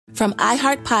From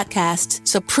iHeart Podcasts,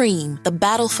 Supreme, The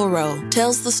Battle for Roe,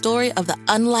 tells the story of the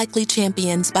unlikely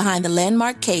champions behind the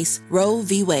landmark case Roe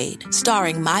v. Wade.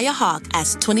 Starring Maya Hawke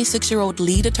as 26-year-old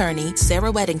lead attorney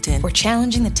Sarah Weddington. We're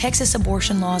challenging the Texas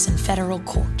abortion laws in federal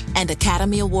court. And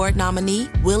Academy Award nominee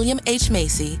William H.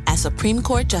 Macy as Supreme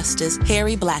Court Justice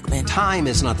Harry Blackmun. Time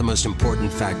is not the most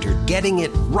important factor. Getting it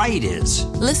right is.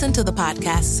 Listen to the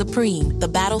podcast Supreme, The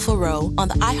Battle for Roe on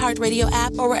the iHeartRadio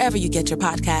app or wherever you get your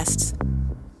podcasts.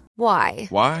 Why?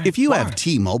 Why? If you have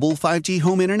T-Mobile 5G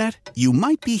home internet, you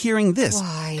might be hearing this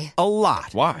Why? a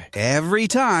lot. Why? Every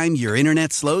time your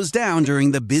internet slows down during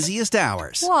the busiest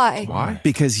hours. Why? Why?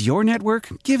 Because your network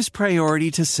gives priority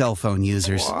to cell phone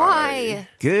users. Why?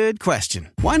 Good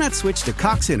question. Why not switch to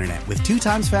Cox Internet with 2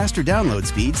 times faster download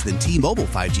speeds than T-Mobile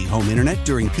 5G home internet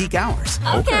during peak hours?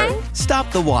 Okay.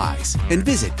 Stop the whys and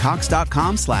visit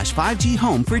cox.com/5G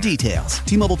home for details.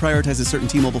 T-Mobile prioritizes certain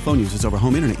T-Mobile phone users over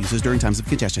home internet users during times of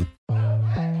congestion.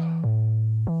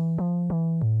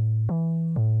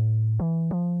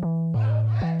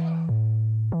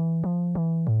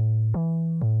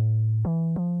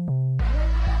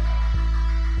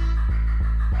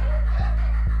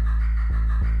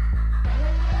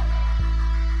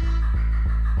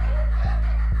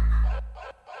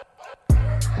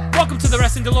 Welcome to the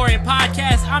Wrestling DeLorean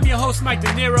Podcast. I'm your host, Mike De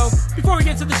Niro. Before we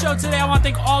get to the show today, I want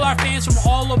to thank all our fans from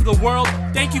all over the world.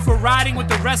 Thank you for riding with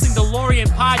the Wrestling DeLorean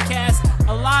Podcast.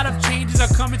 A lot of changes are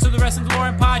coming to the Wrestling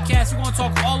DeLorean Podcast. We're going to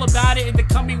talk all about it in the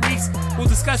coming weeks. We'll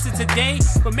discuss it today,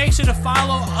 but make sure to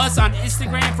follow us on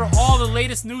Instagram for all the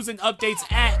latest news and updates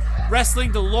at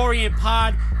Wrestling DeLorean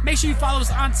Pod. Make sure you follow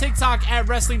us on TikTok at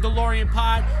Wrestling DeLorean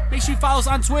Pod. Make sure you follow us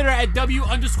on Twitter at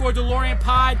W_DeLorean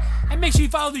Pod. And make sure you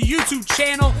follow the YouTube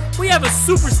channel. We have a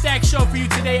super stacked show for you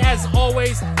today, as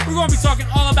always. We're going to be talking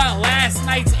all about last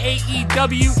night's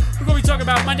AEW. We're going to be talking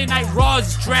about Monday Night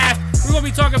Raw's draft. We're going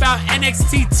to be talking about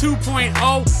NXT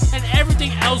 2.0 and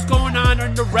everything else going on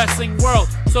in the wrestling world.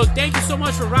 So thank you so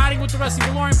much for riding with the Wrestling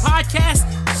DeLorean Podcast.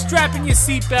 Strap in your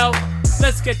seatbelt.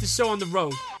 Let's get the show on the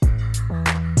road.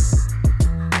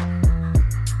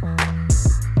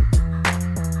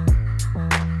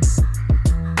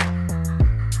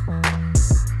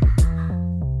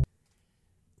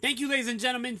 Thank you, ladies and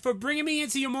gentlemen, for bringing me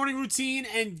into your morning routine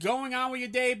and going on with your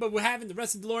day. But we're having the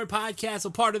Wrestling DeLorean Podcast, so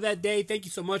part of that day. Thank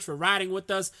you so much for riding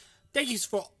with us. Thank you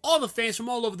for all the fans from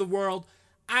all over the world.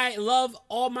 I love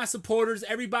all my supporters,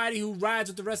 everybody who rides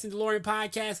with the Wrestling DeLorean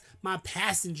Podcast, my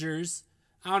passengers.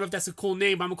 I don't know if that's a cool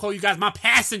name, but I'm going to call you guys my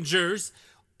passengers.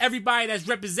 Everybody that's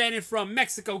represented from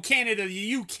Mexico, Canada,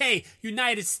 the UK,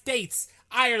 United States,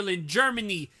 Ireland,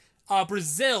 Germany,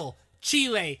 Brazil,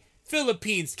 Chile,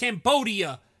 Philippines,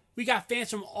 Cambodia. We got fans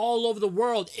from all over the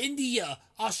world. India,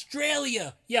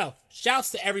 Australia. Yo,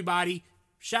 shouts to everybody.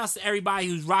 Shouts to everybody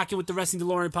who's rocking with the Wrestling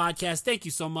DeLorean Podcast. Thank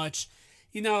you so much.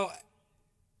 You know,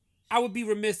 I would be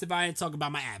remiss if I didn't talk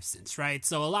about my absence, right?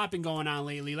 So a lot been going on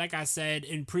lately. Like I said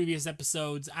in previous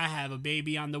episodes, I have a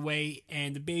baby on the way,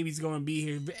 and the baby's going to be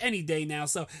here any day now.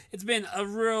 So it's been a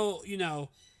real,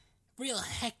 real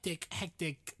hectic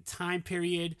time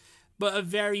period, but a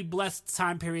very blessed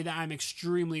time period that I'm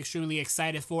extremely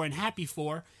excited for and happy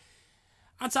for.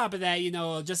 On top of that,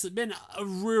 just been a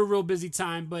real busy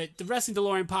time, but the Wrestling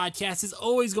DeLorean Podcast is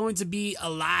always going to be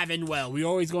alive and well. We're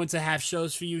always going to have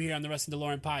shows for you here on the Wrestling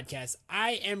DeLorean Podcast.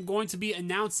 I am going to be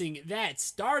announcing that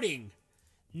starting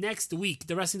next week,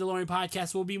 the Wrestling DeLorean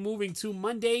Podcast will be moving to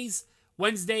Mondays,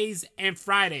 Wednesdays, and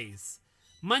Fridays.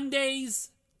 Mondays,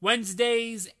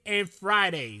 Wednesdays, and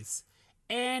Fridays.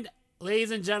 And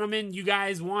ladies and gentlemen, you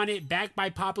guys want it back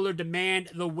by popular demand.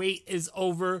 The wait is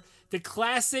over. The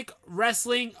classic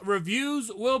wrestling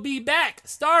reviews will be back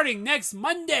starting next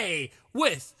Monday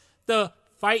with the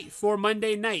Fight for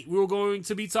Monday Night. We're going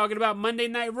to be talking about Monday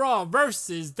Night Raw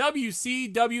versus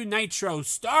WCW Nitro,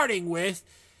 starting with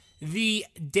the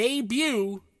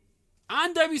debut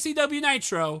on WCW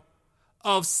Nitro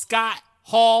of Scott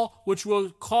Hall, which will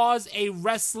cause a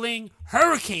wrestling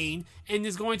hurricane and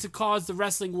is going to cause the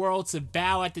wrestling world to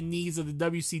bow at the knees of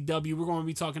the WCW. We're going to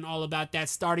be talking all about that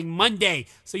starting Monday,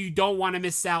 so you don't want to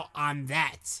miss out on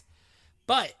that.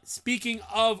 But speaking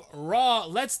of Raw,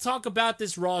 let's talk about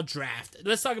this Raw draft.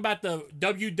 Let's talk about the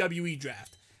WWE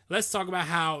draft. Let's talk about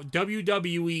how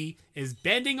WWE is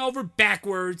bending over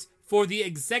backwards for the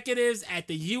executives at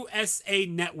the USA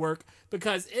Network,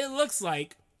 because it looks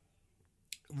like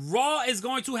Raw is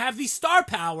going to have the star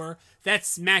power that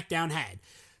SmackDown had.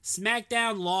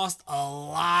 SmackDown lost a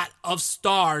lot of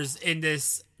stars in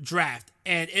this draft,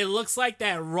 and it looks like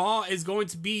that Raw is going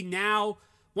to be now,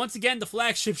 once again, the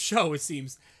flagship show, it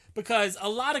seems. Because a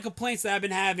lot of complaints that I've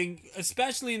been having,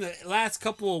 especially in the last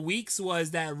couple of weeks,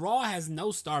 was that Raw has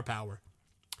no star power.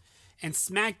 And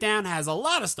SmackDown has a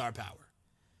lot of star power.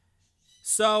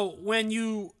 So when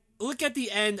you look at the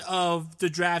end of the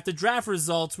draft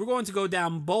results, we're going to go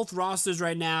down both rosters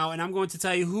right now, and I'm going to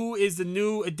tell you who is the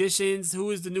new additions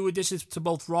to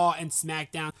both Raw and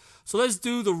SmackDown. So let's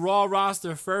do the Raw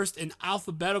roster first in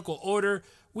alphabetical order.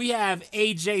 We have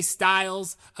AJ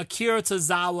Styles, Akira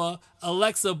Tozawa,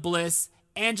 Alexa Bliss,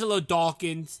 Angelo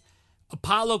Dawkins,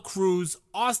 Apollo Crews,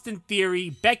 Austin Theory,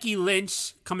 Becky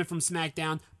Lynch coming from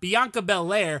SmackDown, Bianca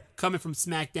Belair coming from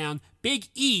SmackDown, Big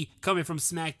E coming from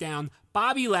SmackDown,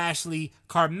 Bobby Lashley,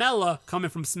 Carmella coming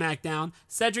from SmackDown,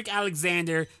 Cedric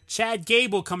Alexander, Chad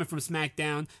Gable coming from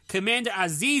SmackDown, Commander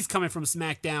Aziz coming from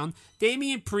SmackDown,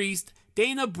 Damian Priest,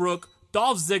 Dana Brooke,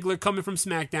 Dolph Ziggler coming from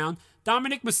SmackDown,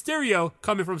 Dominic Mysterio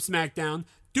coming from SmackDown,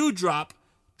 Doudrop,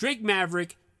 Drake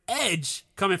Maverick, Edge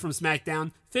coming from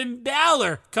SmackDown, Finn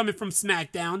Balor coming from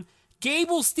SmackDown,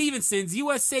 Gable Stevenson's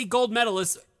USA gold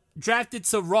medalist drafted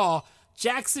to Raw,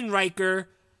 Jackson Riker,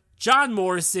 John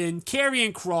Morrison,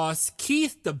 Karrion Kross,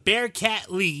 Keith the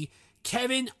Bearcat Lee,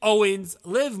 Kevin Owens,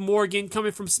 Liv Morgan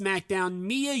coming from SmackDown,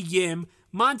 Mia Yim,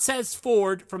 Montez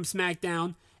Ford from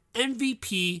SmackDown,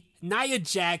 MVP, Nia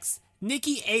Jax,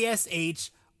 Nikki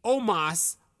ASH,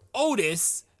 Omos,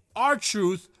 Otis,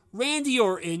 R-Truth, Randy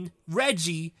Orton,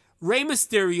 Reggie, Rey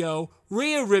Mysterio,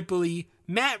 Rhea Ripley,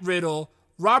 Matt Riddle,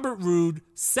 Robert Roode,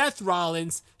 Seth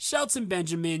Rollins, Shelton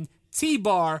Benjamin,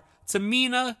 T-Bar,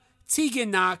 Tamina,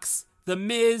 Tegan Knox, The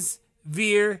Miz,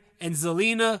 Veer, and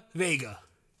Zelina Vega.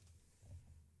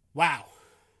 Wow.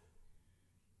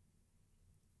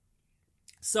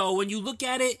 So when you look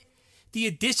at it, the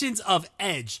additions of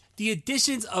Edge, the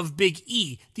additions of Big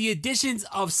E, the additions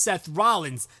of Seth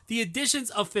Rollins, the additions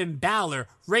of Finn Balor,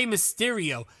 Rey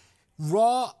Mysterio,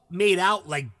 Raw made out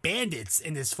like bandits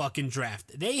in this fucking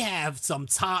draft. They have some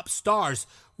top stars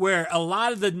where a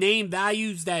lot of the name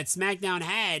values that SmackDown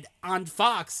had on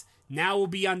Fox now will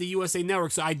be on the USA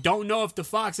Network. So I don't know if the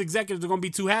Fox executives are going to be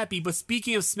too happy. But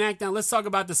speaking of SmackDown, let's talk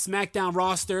about the SmackDown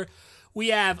roster. We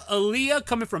have Aaliyah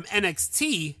coming from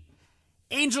NXT,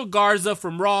 Angel Garza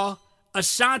from Raw,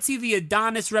 Ashanti the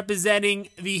Adonis representing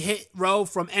the Hit Row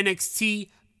from NXT,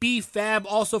 B-Fab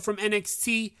also from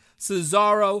NXT,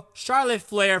 Cesaro, Charlotte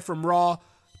Flair from Raw,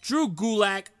 Drew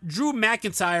Gulak, Drew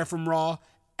McIntyre from Raw,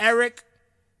 Eric,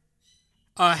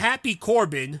 Happy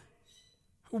Corbin,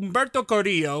 Humberto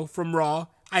Carrillo from Raw,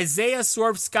 Isaiah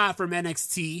Swerve Scott from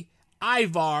NXT,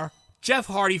 Ivar, Jeff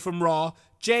Hardy from Raw,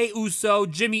 Jey Uso,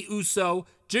 Jimmy Uso,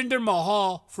 Jinder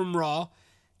Mahal from Raw,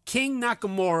 King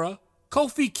Nakamura,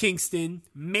 Kofi Kingston,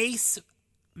 Mace,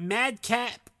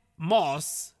 Madcap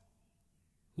Moss.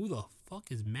 Who the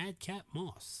fuck is Madcap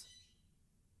Moss?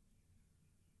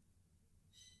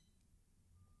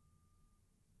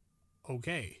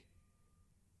 Okay.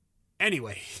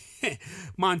 Anyway,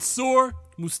 Mansoor,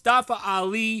 Mustafa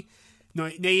Ali,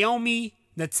 Naomi,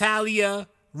 Natalia,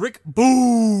 Rick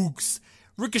Boogs,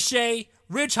 Ricochet,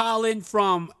 Ridge Holland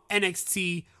from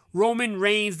NXT, Roman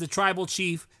Reigns, the Tribal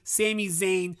Chief, Sami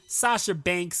Zayn, Sasha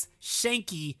Banks,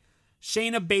 Shanky,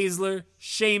 Shayna Baszler,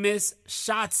 Sheamus,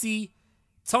 Shotzi,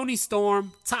 Toni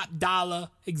Storm, Top Dollar,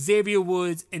 Xavier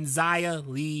Woods, and Xia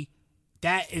Li.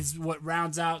 That is what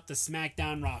rounds out the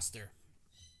SmackDown roster.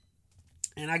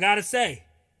 And I gotta say,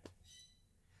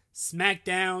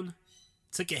 SmackDown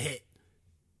took a hit.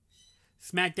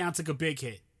 SmackDown took a big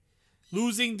hit.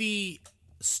 Losing the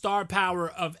star power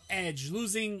of Edge,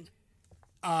 losing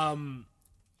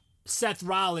Seth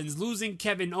Rollins, losing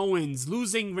Kevin Owens,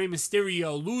 losing Rey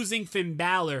Mysterio, losing Finn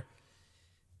Balor,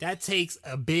 that takes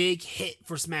a big hit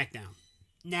for SmackDown.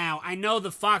 Now, I know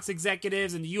the Fox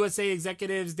executives and the USA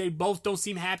executives, they both don't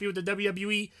seem happy with the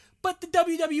WWE, but the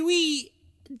WWE,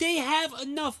 they have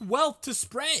enough wealth to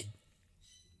spread.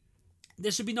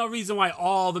 There should be no reason why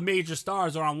all the major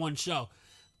stars are on one show.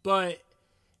 But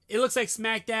it looks like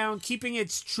SmackDown, keeping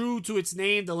it true to its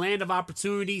name, the land of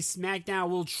opportunity, SmackDown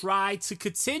will try to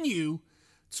continue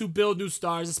to build new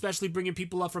stars, especially bringing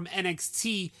people up from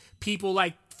NXT, people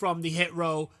like from the Hit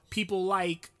Row, people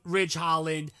like Ridge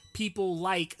Holland, people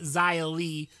like Xia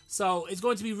Li. So it's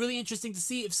going to be really interesting to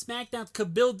see if SmackDown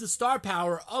could build the star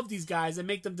power of these guys and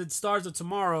make them the stars of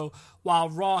tomorrow, while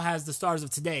Raw has the stars of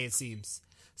today, it seems.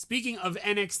 Speaking of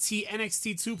NXT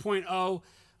 2.0,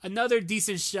 another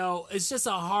decent show. It's just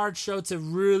a hard show to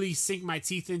really sink my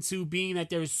teeth into, being that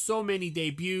there's so many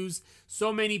debuts,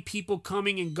 so many people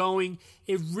coming and going.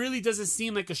 It really doesn't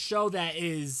seem like a show that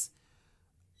is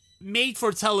made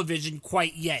for television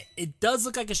quite yet. It does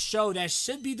look like a show that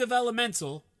should be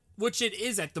developmental, which it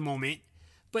is at the moment,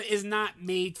 but is not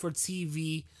made for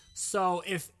TV. So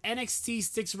if NXT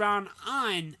sticks around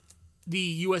on the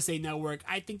USA Network,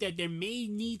 I think that there may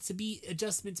need to be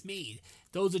adjustments made.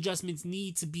 Those adjustments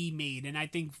need to be made. And I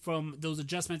think from those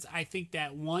adjustments, I think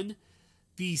that one,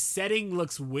 the setting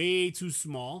looks way too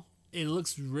small. It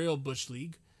looks real Bush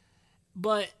League.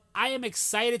 But I am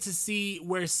excited to see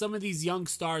where some of these young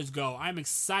stars go. I'm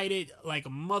excited like a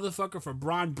motherfucker for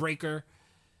Braun Breaker.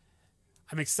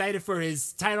 I'm excited for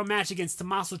his title match against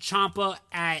Tommaso Ciampa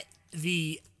at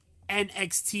the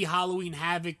NXT Halloween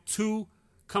Havoc 2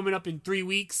 coming up in 3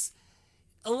 weeks.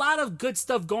 A lot of good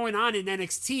stuff going on in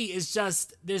NXT. Is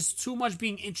just there's too much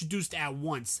being introduced at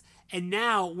once. And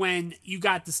now when you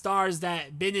got the stars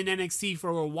that been in NXT for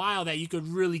a while that you could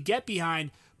really get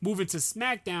behind moving to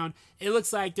SmackDown, it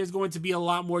looks like there's going to be a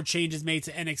lot more changes made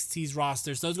to NXT's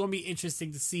roster. So it's going to be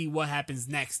interesting to see what happens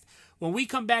next. When we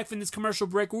come back from this commercial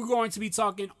break, we're going to be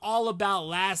talking all about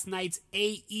last night's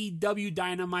AEW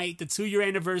Dynamite, the 2-year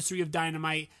anniversary of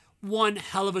Dynamite. One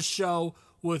hell of a show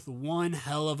with one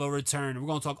hell of a return. We're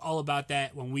going to talk all about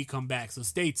that when we come back. So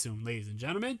stay tuned, ladies and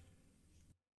gentlemen.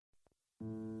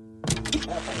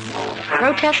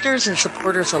 Protesters and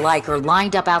supporters alike are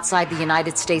lined up outside the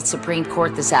United States Supreme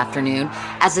Court this afternoon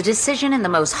as a decision in the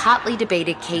most hotly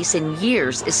debated case in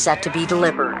years is set to be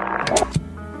delivered.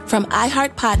 From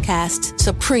iHeart Podcasts,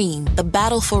 Supreme, The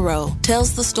Battle for Roe,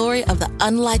 tells the story of the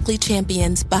unlikely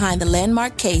champions behind the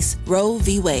landmark case Roe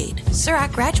v. Wade. Sir, I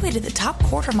graduated the top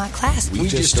quarter of my class. We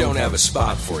just don't have a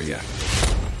spot for you.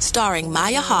 Starring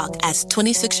Maya Hawke as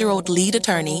 26-year-old lead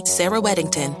attorney Sarah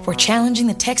Weddington. We're challenging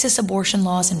the Texas abortion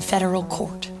laws in federal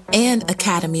court. And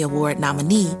Academy Award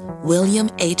nominee William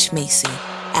H. Macy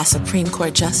as Supreme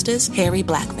Court Justice Harry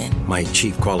Blackmun. My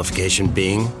chief qualification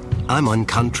being, I'm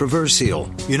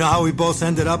uncontroversial. You know how we both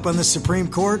ended up on the Supreme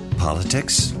Court?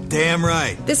 Politics? Damn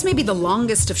right. This may be the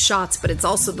longest of shots, but it's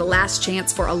also the last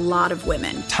chance for a lot of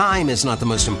women. Time is not the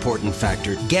most important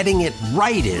factor. Getting it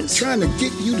right is. I'm trying to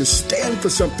get you to stand for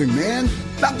something, man.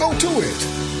 Now go to it.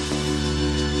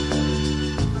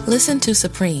 Listen to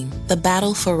Supreme, The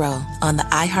Battle for Roe on the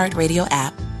iHeartRadio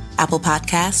app, Apple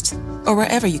Podcasts, or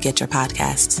wherever you get your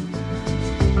podcasts.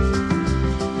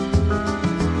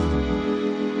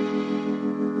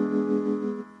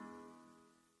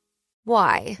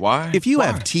 Why? Why? If you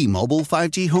have T-Mobile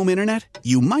 5G home internet,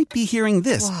 you might be hearing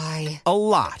this Why? a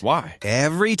lot. Why?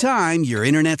 Every time your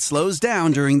internet slows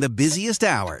down during the busiest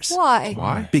hours. Why?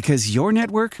 Why? Because your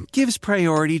network gives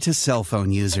priority to cell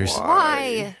phone users.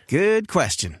 Why? Good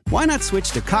question. Why not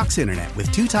switch to Cox Internet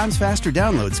with 2 times faster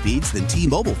download speeds than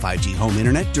T-Mobile 5G home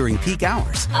internet during peak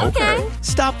hours? Okay.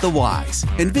 Stop the whys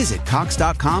and visit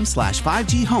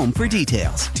cox.com/5G home for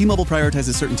details. T-Mobile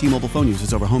prioritizes certain T-Mobile phone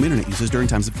users over home internet users during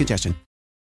times of congestion.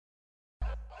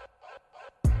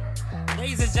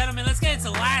 Ladies and gentlemen, let's get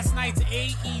into last night's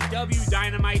AEW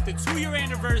Dynamite, the 2-year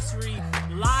anniversary,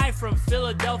 live from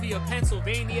Philadelphia,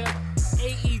 Pennsylvania.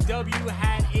 AEW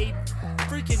had a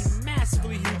freaking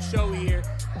massively huge show here.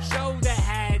 Show that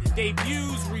had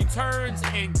debuts, returns,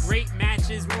 and great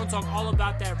matches. We're going to talk all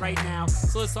about that right now.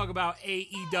 So let's talk about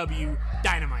AEW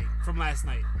Dynamite from last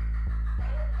night.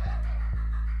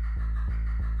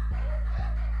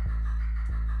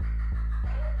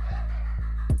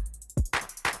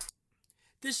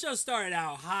 This show started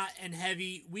out hot and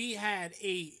heavy. We had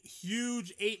a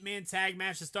huge 8-man tag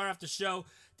match to start off the show.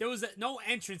 There was no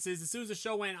entrances. As soon as the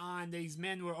show went on, these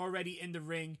men were already in the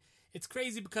ring. It's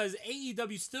crazy because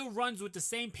AEW still runs with the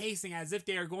same pacing as if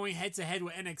they are going head-to-head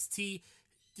with NXT.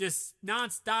 Just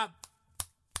nonstop,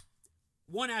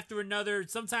 one after another.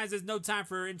 Sometimes there's no time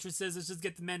for entrances. Let's just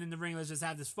get the men in the ring. Let's just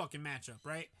have this fucking matchup,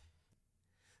 right?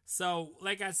 So,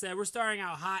 like I said, we're starting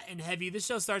out hot and heavy. This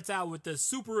show starts out with the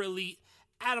Super Elite,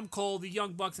 Adam Cole, the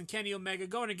Young Bucks, and Kenny Omega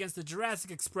going against the Jurassic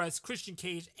Express, Christian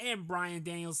Cage, and Bryan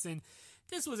Danielson.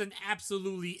 This was an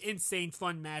absolutely insane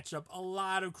fun matchup. A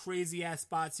lot of crazy-ass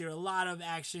spots here, a lot of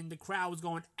action. The crowd was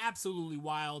going absolutely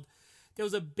wild. There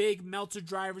was a big Meltzer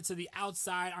driver to the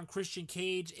outside on Christian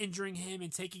Cage, injuring him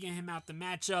and taking him out the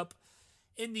matchup.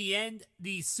 In the end,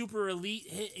 the Super Elite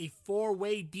hit a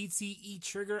 4-way BTE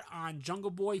trigger on Jungle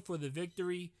Boy for the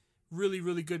victory. Really,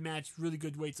 really good match. Really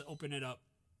good way to open it up.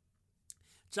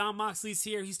 Jon Moxley's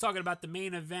here. He's talking about the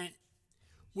main event,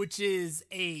 which is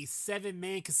a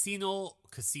 7-man casino.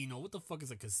 What the fuck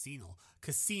is a casino?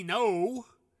 Casino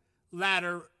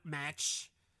ladder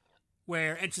match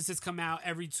where entrances come out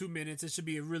every 2 minutes. It should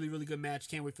be a really, really good match.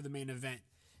 Can't wait for the main event.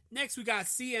 Next, we got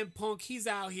CM Punk. He's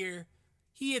out here.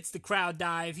 He hits the crowd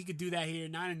dive. He could do that here,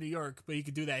 not in New York, but he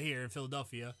could do that here in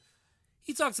Philadelphia.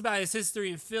 He talks about his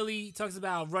history in Philly. He talks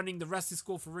about running the wrestling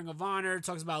school for Ring of Honor.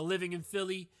 Talks about living in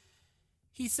Philly.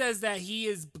 He says that he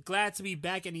is glad to be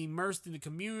back and immersed in the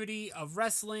community of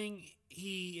wrestling.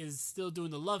 He is still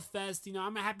doing the Love Fest.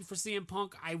 I'm happy for CM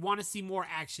Punk. I want to see more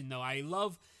action, though.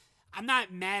 I'm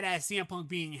not mad at CM Punk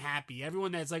being happy.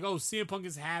 Everyone that's like, oh, CM Punk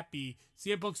is happy.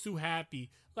 CM Punk's too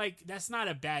happy. Like, that's not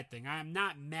a bad thing. I'm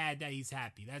not mad that he's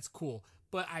happy. That's cool.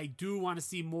 But I do want to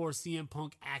see more CM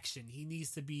Punk action. He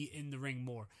needs to be in the ring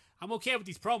more. I'm okay with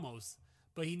these promos,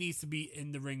 but he needs to be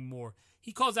in the ring more.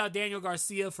 He calls out Daniel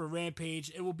Garcia for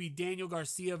Rampage. It will be Daniel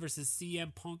Garcia versus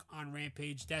CM Punk on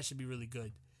Rampage. That should be really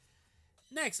good.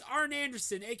 Next, Arn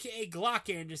Anderson, a.k.a.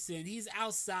 Glock Anderson. He's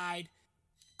outside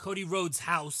Cody Rhodes'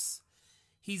 house.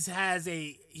 He's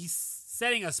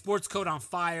setting a sports coat on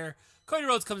fire. Cody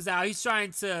Rhodes comes out. He's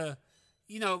trying to,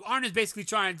 Arn is basically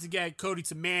trying to get Cody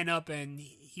to man up, and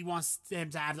he wants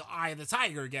him to have the eye of the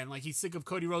tiger again. Like, he's sick of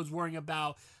Cody Rhodes worrying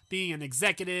about being an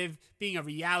executive, being a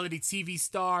reality TV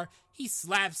star. He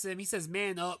slaps him. He says,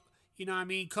 man up. You know what I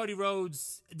mean? Cody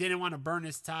Rhodes didn't want to burn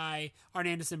his tie. Arn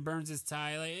Anderson burns his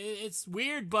tie. Like, it's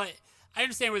weird, but I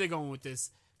understand where they're going with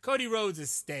this. Cody Rhodes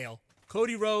is stale.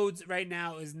 Cody Rhodes right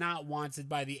now is not wanted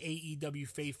by the AEW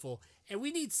faithful. And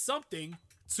we need something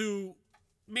to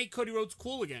make Cody Rhodes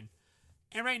cool again.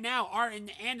 And right now, Arn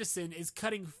Anderson is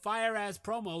cutting fire-ass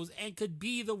promos and could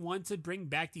be the one to bring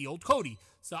back the old Cody.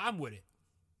 So I'm with it.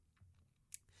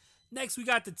 Next, we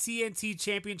got the TNT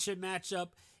Championship matchup.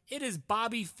 It is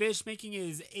Bobby Fish making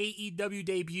his AEW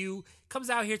debut. Comes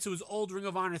out here to his old Ring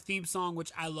of Honor theme song,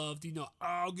 which I loved.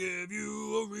 I'll give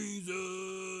you a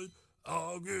reason.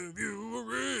 I'll give you a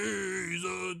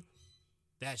reason.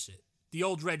 That shit. The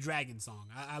old Red Dragon song.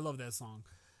 I love that song.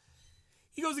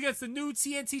 He goes against the new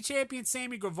TNT champion,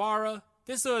 Sammy Guevara.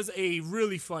 This was a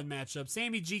really fun matchup.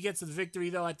 Sammy G gets the victory,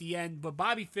 though, at the end. But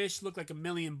Bobby Fish looked like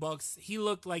 $1,000,000. He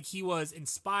looked like he was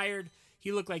inspired.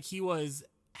 He looked like he was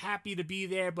happy to be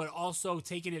there, but also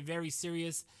taking it very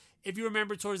serious. If you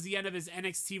remember, towards the end of his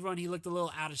NXT run, he looked a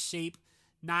little out of shape.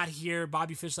 Not here.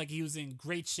 Bobby Fish, like, he was in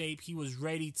great shape. He was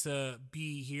ready to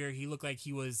be here. He looked like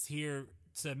he was here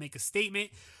to make a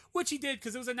statement, which he did,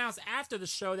 because it was announced after the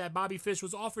show that Bobby Fish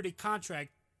was offered a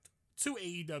contract to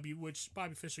AEW, which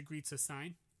Bobby Fish agreed to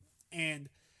sign. And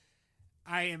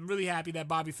I am really happy that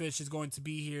Bobby Fish is going to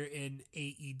be here in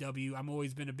AEW. I've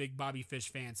always been a big Bobby Fish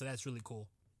fan, so that's really cool.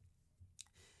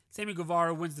 Sammy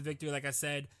Guevara wins the victory, like I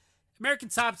said. American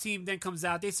Top Team then comes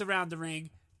out. They surround the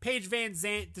ring. Paige Van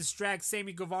Zant distracts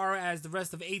Sammy Guevara as the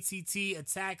rest of ATT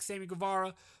attack Sammy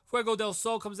Guevara. Fuego del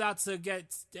Sol comes out and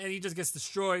he just gets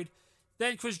destroyed.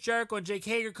 Then Chris Jericho and Jake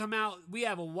Hager come out. We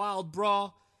have a wild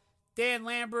brawl. Dan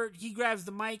Lambert, he grabs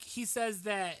the mic. He says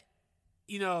that,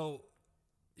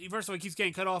 first of all, he keeps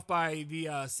getting cut off by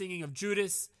the singing of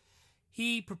Judas.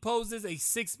 He proposes a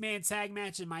 6-man tag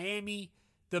match in Miami.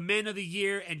 The Men of the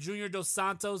Year and Junior Dos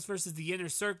Santos versus the Inner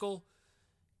Circle.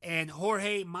 And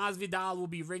Jorge Masvidal will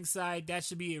be ringside. That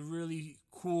should be a really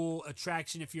cool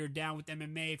attraction if you're down with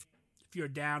MMA, if you're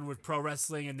down with pro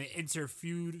wrestling and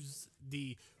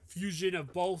the fusion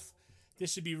of both.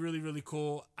 This should be really, really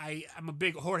cool. I'm a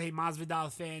big Jorge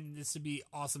Masvidal fan. This should be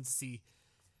awesome to see.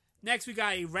 Next, we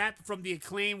got a rap from The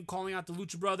Acclaim calling out the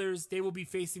Lucha Brothers. They will be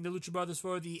facing the Lucha Brothers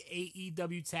for the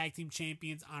AEW Tag Team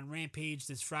Champions on Rampage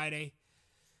this Friday.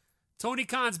 Tony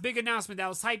Khan's big announcement that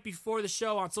was hyped before the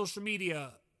show on social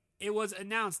media. It was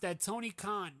announced that Tony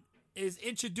Khan is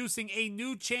introducing a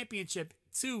new championship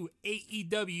to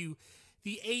AEW,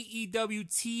 the AEW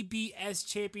TBS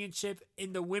Championship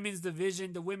in the women's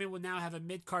division. The women will now have a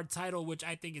mid-card title, which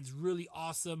I think is really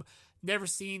awesome. Never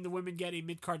seen the women get a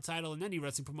mid-card title in any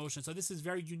wrestling promotion, so this is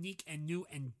very unique and new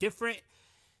and different.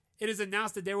 It is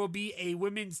announced that there will be a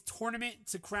women's tournament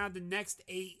to crown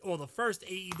the first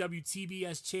AEW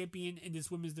TBS champion in this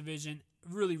women's division.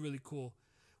 Really, really cool.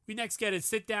 We next get a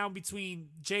sit-down between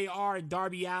JR and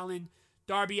Darby Allin.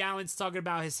 Darby Allin's talking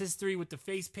about his history with the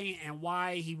face paint and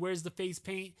why he wears the face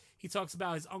paint. He talks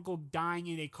about his uncle dying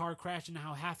in a car crash and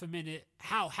how half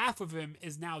of him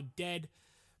is now dead.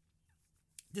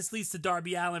 This leads to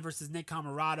Darby Allin versus Nick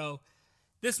Comoroto.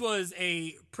 This was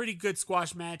a pretty good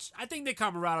squash match. I think Nick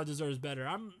Comoroto deserves better.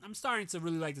 I'm starting to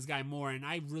really like this guy more, and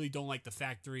I really don't like the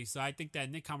Factory. So I think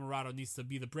that Nick Comoroto needs to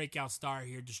be the breakout star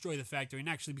here, destroy the Factory, and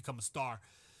actually become a star.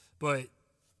 But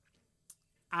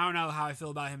I don't know how I feel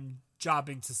about him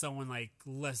jobbing to someone like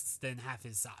less than half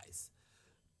his size.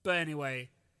 But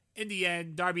anyway, in the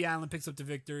end, Darby Allin picks up the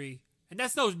victory. And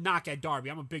that's no knock at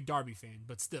Darby. I'm a big Darby fan,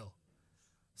 but still.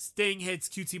 Sting hits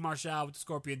QT Marshall with the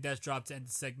Scorpion Death Drop to end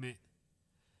the segment.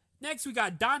 Next, we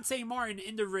got Dante Martin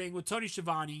in the ring with Tony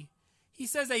Schiavone. He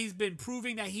says that he's been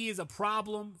proving that he is a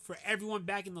problem for everyone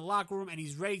back in the locker room and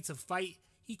he's ready to fight.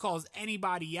 He calls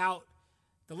anybody out.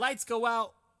 The lights go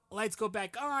out. Lights go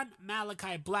back on.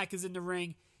 Malachi Black is in the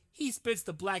ring. He spits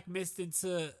the black mist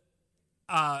into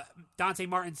Dante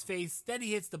Martin's face. Then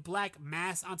he hits the black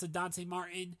mass onto Dante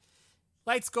Martin.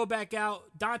 Lights go back out.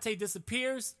 Dante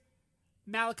disappears.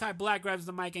 Malachi Black grabs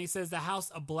the mic and he says the House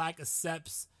of Black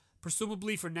accepts.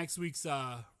 Presumably for next week's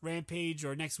Rampage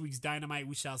or next week's Dynamite,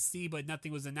 we shall see, but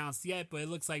nothing was announced yet. But it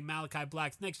looks like Malachi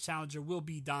Black's next challenger will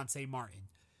be Dante Martin.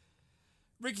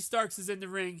 Ricky Starks is in the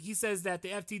ring. He says that the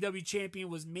FTW champion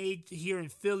was made here in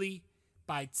Philly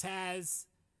by Taz,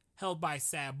 held by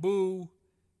Sabu.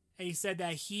 And he said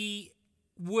that he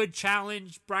would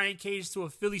challenge Brian Cage to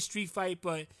a Philly street fight,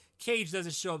 but Cage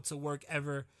doesn't show up to work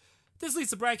ever. This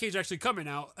leads to Brian Cage actually coming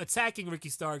out, attacking Ricky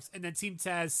Starks, and then Team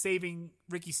Taz saving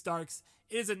Ricky Starks.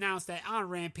 It is announced that on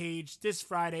Rampage this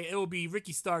Friday, it will be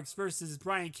Ricky Starks versus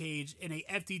Brian Cage in a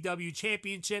FTW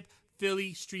Championship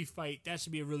Philly street fight. That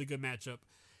should be a really good matchup.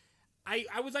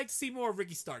 I would like to see more of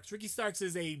Ricky Starks. Ricky Starks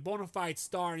is a bona fide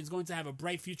star and is going to have a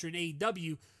bright future in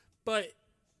AEW, but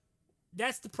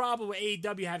that's the problem with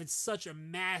AEW having such a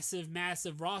massive,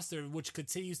 massive roster, which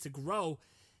continues to grow.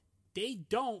 They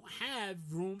don't have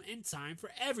room and time for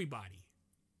everybody.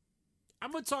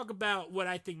 I'm going to talk about what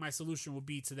I think my solution will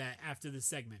be to that after this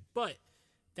segment, but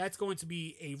that's going to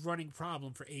be a running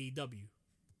problem for AEW.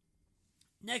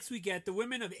 Next, we get the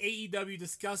women of AEW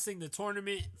discussing the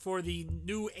tournament for the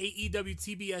new AEW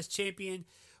TBS champion.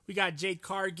 We got Jade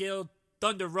Cargill,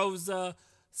 Thunder Rosa,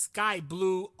 Sky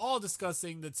Blue, all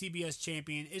discussing the TBS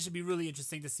champion. It should be really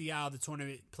interesting to see how the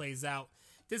tournament plays out.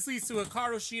 This leads to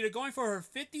Hikaru Shida going for her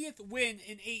 50th win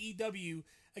in AEW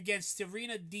against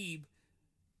Serena Deeb.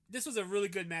 This was a really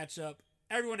good matchup.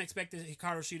 Everyone expected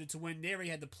Hikaru Shida to win. They already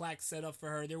had the plaque set up for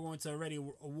her. They were going to already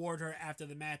award her after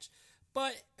the match.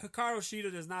 But Hikaru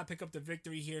Shida does not pick up the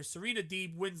victory here. Serena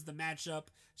Deeb wins the matchup.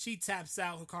 She taps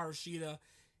out Hikaru Shida.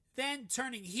 Then,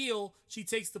 turning heel, she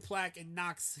takes the plaque and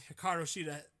knocks Hikaru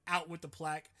Shida out with the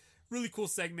plaque. Really cool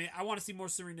segment. I want to see more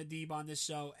Serena Deeb on this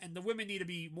show. And the women need to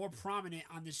be more prominent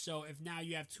on this show if now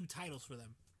you have 2 titles for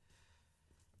them.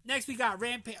 Next, we got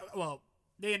Rampage. Well,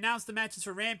 they announced the matches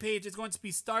for Rampage. It's going to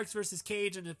be Starks versus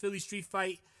Cage in the Philly Street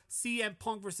Fight. CM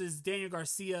Punk versus Daniel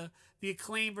Garcia. The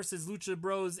Acclaim versus Lucha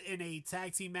Bros in a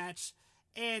tag team match.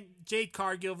 And Jade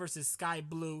Cargill versus Sky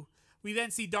Blue. We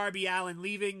then see Darby Allin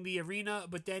leaving the arena,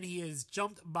 but then he is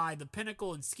jumped by the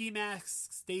Pinnacle and Ski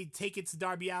Masks. They take it to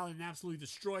Darby Allin and absolutely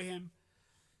destroy him.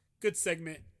 Good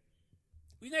segment.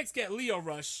 We next get Lio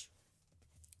Rush.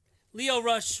 Lio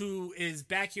Rush, who is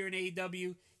back here in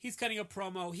AEW, he's cutting a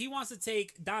promo. He wants to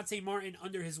take Dante Martin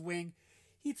under his wing.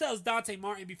 He tells Dante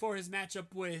Martin before his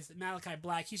matchup with Malachi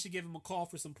Black, he should give him a call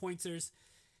for some pointers.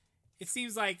 It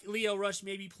seems like Lio Rush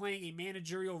may be playing a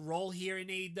managerial role here in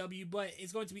AEW, but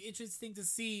it's going to be interesting to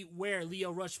see where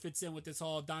Lio Rush fits in with this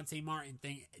whole Dante Martin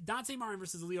thing. Dante Martin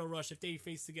versus Lio Rush, if they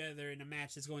face together in a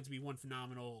match, is going to be one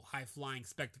phenomenal, high-flying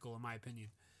spectacle, in my opinion.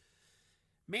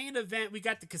 Main event, we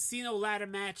got the Casino Ladder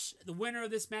match. The winner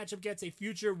of this matchup gets a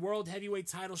future World Heavyweight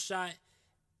title shot.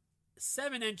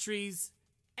 7 entries.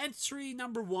 Entry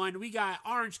number 1, we got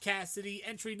Orange Cassidy.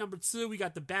 Entry number 2, we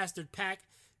got the Bastard Pack.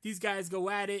 These guys go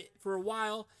at it for a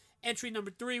while. Entry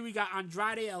number 3, we got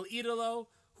Andrade El Idolo,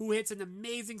 who hits an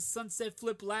amazing sunset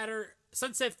flip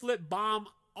bomb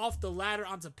off the ladder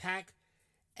onto Pac.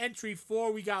 Entry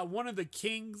 4, we got one of the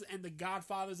kings and the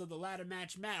godfathers of the ladder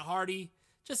match, Matt Hardy.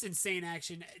 Just insane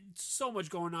action. So much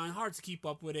going on. Hard to keep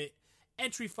up with it.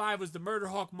 Entry 5 was the Murder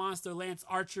Hawk Monster, Lance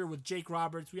Archer with Jake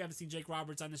Roberts. We haven't seen Jake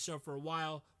Roberts on the show for a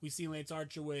while. We've seen Lance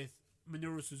Archer with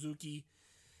Minoru Suzuki.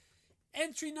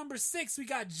 Entry number 6, we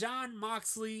got Jon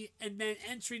Moxley. And then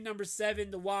entry number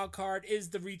 7, the wild card, is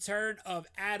the return of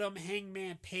Adam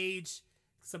Hangman Page.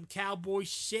 Some cowboy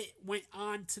shit went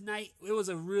on tonight. It was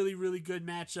a really, really good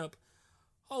matchup.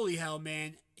 Holy hell,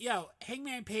 man. Yo,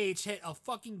 Hangman Page hit a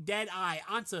fucking dead eye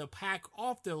onto a Pac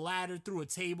off the ladder through a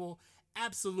table.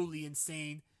 Absolutely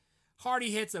insane.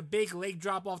 Hardy hits a big leg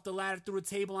drop off the ladder through a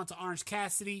table onto Orange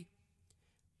Cassidy.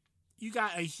 You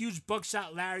got a huge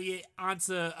buckshot lariat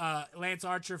onto Lance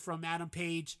Archer from Adam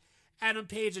Page. Adam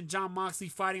Page and Jon Moxley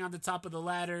fighting on the top of the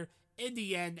ladder. In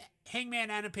the end, Hangman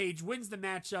Adam Page wins the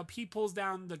matchup. He pulls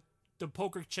down the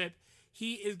poker chip.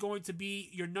 He is going to be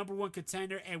your number 1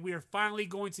 contender, and we are finally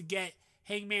going to get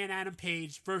Hangman Adam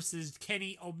Page versus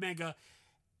Kenny Omega,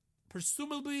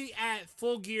 presumably at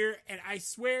Full Gear, and I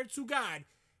swear to God,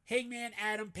 Hangman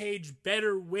Adam Page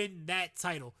better win that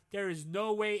title. There is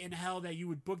no way in hell that you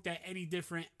would book that any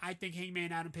different. I think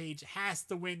Hangman Adam Page has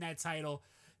to win that title.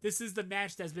 This is the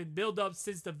match that's been built up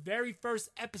since the very first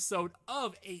episode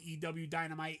of AEW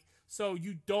Dynamite, so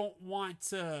you don't want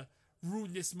to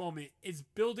rudeness moment. It's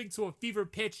building to a fever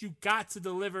pitch. You got to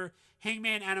deliver.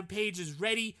 Hangman Adam Page is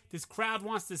ready. This crowd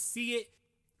wants to see it.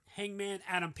 Hangman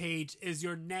Adam Page is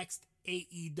your next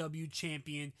AEW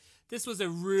champion. This was a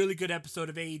really good episode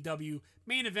of AEW.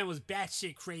 Main event was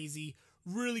batshit crazy.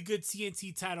 Really good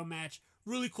TNT title match.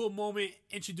 Really cool moment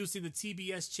introducing the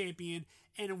TBS champion.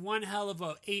 And one hell of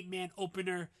a 8-man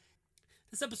opener.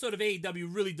 This episode of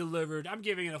AEW really delivered. I'm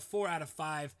giving it a 4 out of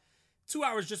 5. 2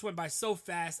 hours just went by so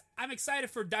fast. I'm excited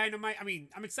for Dynamite.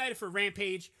 I'm excited for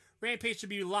Rampage. Rampage should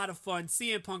be a lot of fun.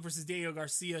 CM Punk versus Daniel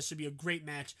Garcia should be a great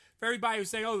match. For everybody who's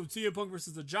saying, oh, CM Punk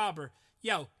versus a jobber.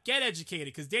 Yo, get educated,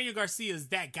 because Daniel Garcia is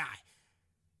that guy.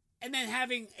 And then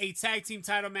having a tag team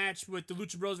title match with the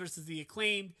Lucha Bros versus the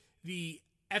Acclaimed. The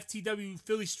FTW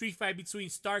Philly street fight between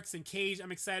Starks and Cage,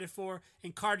 I'm excited for.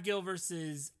 And Cargill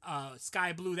versus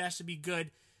Sky Blue, that should be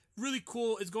good. Really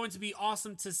cool. It's going to be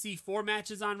awesome to see 4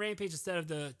 matches on Rampage instead of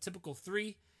the typical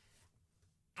 3.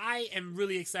 I am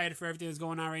really excited for everything that's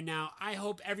going on right now. I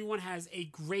hope everyone has a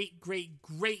great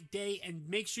day. And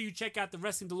make sure you check out the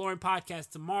Wrestling DeLorean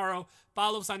podcast tomorrow.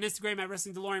 Follow us on Instagram at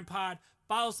Wrestling DeLorean Pod.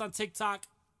 Follow us on TikTok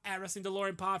at Wrestling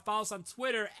DeLorean Pod. Follow us on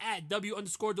Twitter at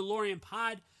W_DeLorean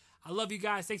Pod. I love you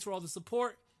guys. Thanks for all the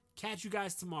support. Catch you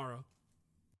guys tomorrow.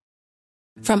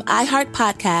 From iHeart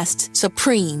Podcasts,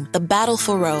 Supreme, The Battle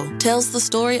for Roe, tells the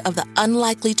story of the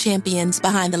unlikely champions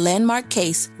behind the landmark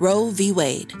case Roe v.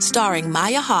 Wade. Starring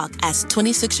Maya Hawke as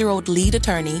 26-year-old lead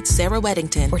attorney Sarah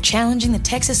Weddington. We're challenging the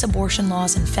Texas abortion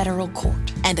laws in federal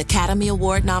court. And Academy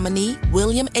Award nominee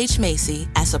William H. Macy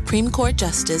as Supreme Court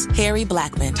Justice Harry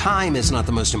Blackmun. Time is not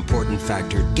the most important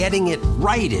factor. Getting it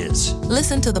right is.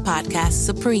 Listen to the podcast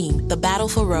Supreme, The Battle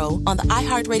for Roe on the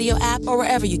iHeartRadio app or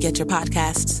wherever you get your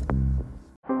podcasts.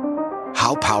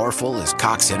 How powerful is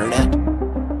Cox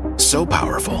Internet? So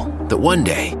powerful that one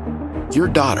day, your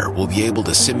daughter will be able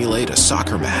to simulate a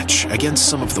soccer match against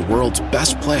some of the world's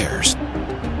best players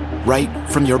right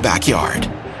from your backyard.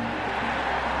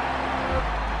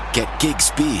 Get gig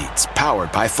speeds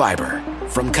powered by fiber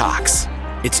from Cox.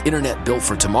 It's internet built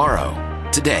for tomorrow,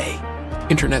 today.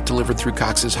 Internet delivered through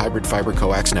Cox's hybrid fiber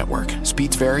coax network.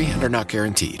 Speeds vary and are not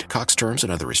guaranteed. Cox terms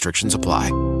and other restrictions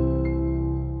apply.